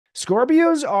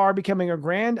Scorpios are becoming a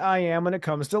grand I am when it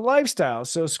comes to lifestyle.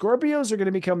 So Scorpios are going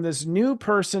to become this new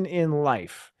person in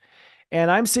life.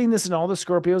 And I'm seeing this in all the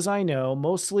Scorpios I know.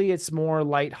 Mostly it's more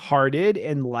lighthearted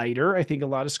and lighter. I think a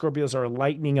lot of Scorpios are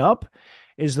lightening up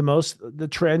is the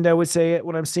trend I would say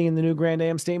when I'm seeing the new grand I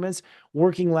am statements,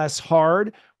 working less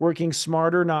hard, working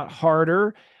smarter, not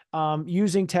harder.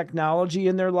 Using technology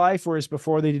in their life, whereas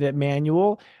before they did it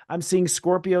manual. I'm seeing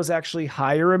Scorpios actually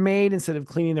hire a maid instead of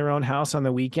cleaning their own house on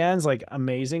the weekends. Like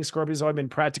amazing. Scorpios have always been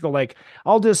practical. Like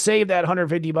I'll just save that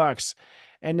 $150.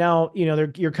 And now,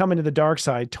 you're coming to the dark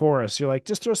side, Taurus. You're like,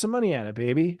 just throw some money at it,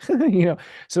 baby.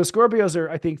 So Scorpios are,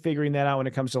 I think, figuring that out when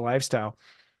it comes to lifestyle.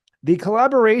 The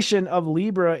collaboration of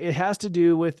Libra, it has to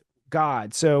do with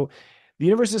God. So the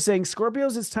universe is saying,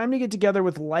 Scorpios, it's time to get together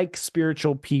with like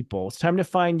spiritual people. It's time to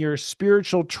find your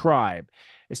spiritual tribe.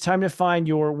 It's time to find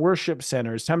your worship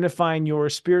center. It's time to find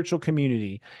your spiritual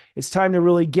community. It's time to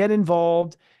really get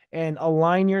involved and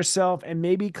align yourself and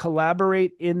maybe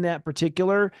collaborate in that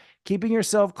particular. Keeping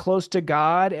yourself close to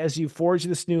God as you forge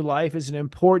this new life is an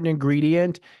important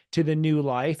ingredient to the new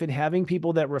life. And having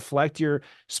people that reflect your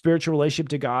spiritual relationship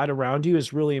to God around you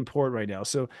is really important right now.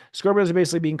 So Scorpios are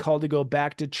basically being called to go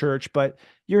back to church, but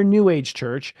your new age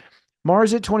church.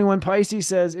 Mars at 21 Pisces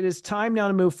says it is time now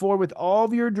to move forward with all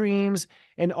of your dreams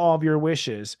and all of your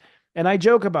wishes. And I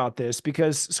joke about this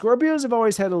because Scorpios have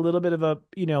always had a little bit of a,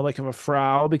 like of a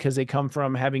frown because they come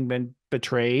from having been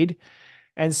betrayed.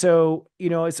 And so,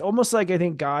 it's almost like I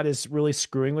think God is really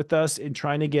screwing with us in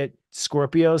trying to get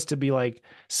Scorpios to be like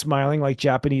smiling like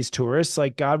Japanese tourists.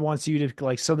 Like God wants you to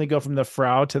like suddenly go from the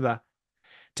frown to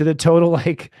the total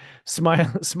like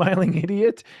smiling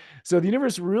idiot. So the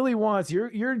universe really wants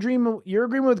your dream, your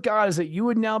agreement with God is that you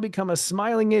would now become a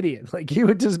smiling idiot. Like you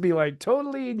would just be like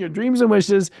totally in your dreams and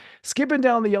wishes, skipping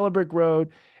down the yellow brick road.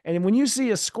 And when you see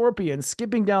a scorpion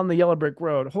skipping down the yellow brick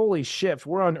road, holy shit,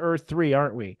 we're on Earth 3,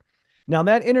 aren't we? Now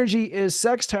that energy is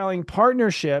sextiling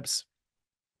partnerships,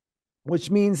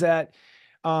 which means that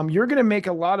you're going to make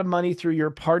a lot of money through your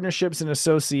partnerships and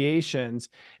associations,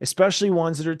 especially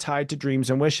ones that are tied to dreams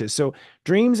and wishes. So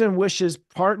dreams and wishes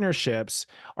partnerships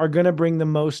are going to bring the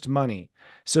most money.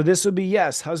 So this would be,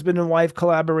 yes, husband and wife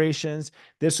collaborations.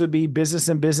 This would be business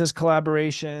and business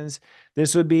collaborations.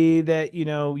 This would be that,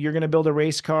 you're going to build a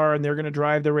race car and they're going to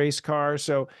drive the race car.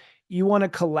 So you want to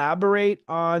collaborate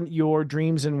on your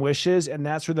dreams and wishes. And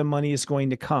that's where the money is going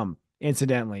to come,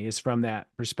 incidentally, is from that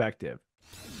perspective.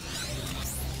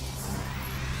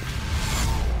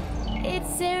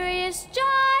 It's serious joy,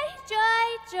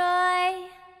 joy,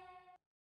 joy.